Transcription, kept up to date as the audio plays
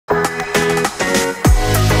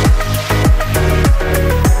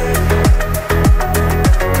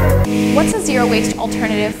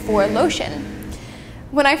alternative for lotion.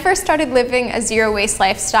 When I first started living a zero waste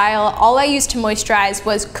lifestyle, all I used to moisturize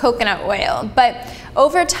was coconut oil, but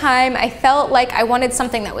over time I felt like I wanted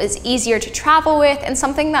something that was easier to travel with and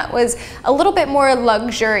something that was a little bit more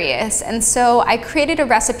luxurious, and so I created a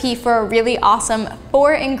recipe for a really awesome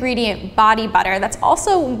 4-ingredient body butter that's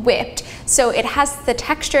also whipped, so it has the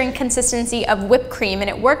texture and consistency of whipped cream, and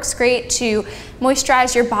it works great to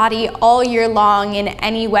moisturize your body all year long in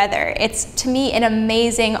any weather. It's, to me, an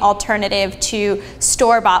amazing alternative to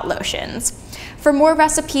store-bought lotions. For more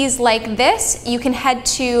recipes like this, you can head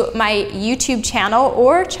to my YouTube channel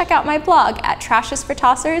or check out my blog at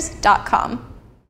trashesfortossers.com.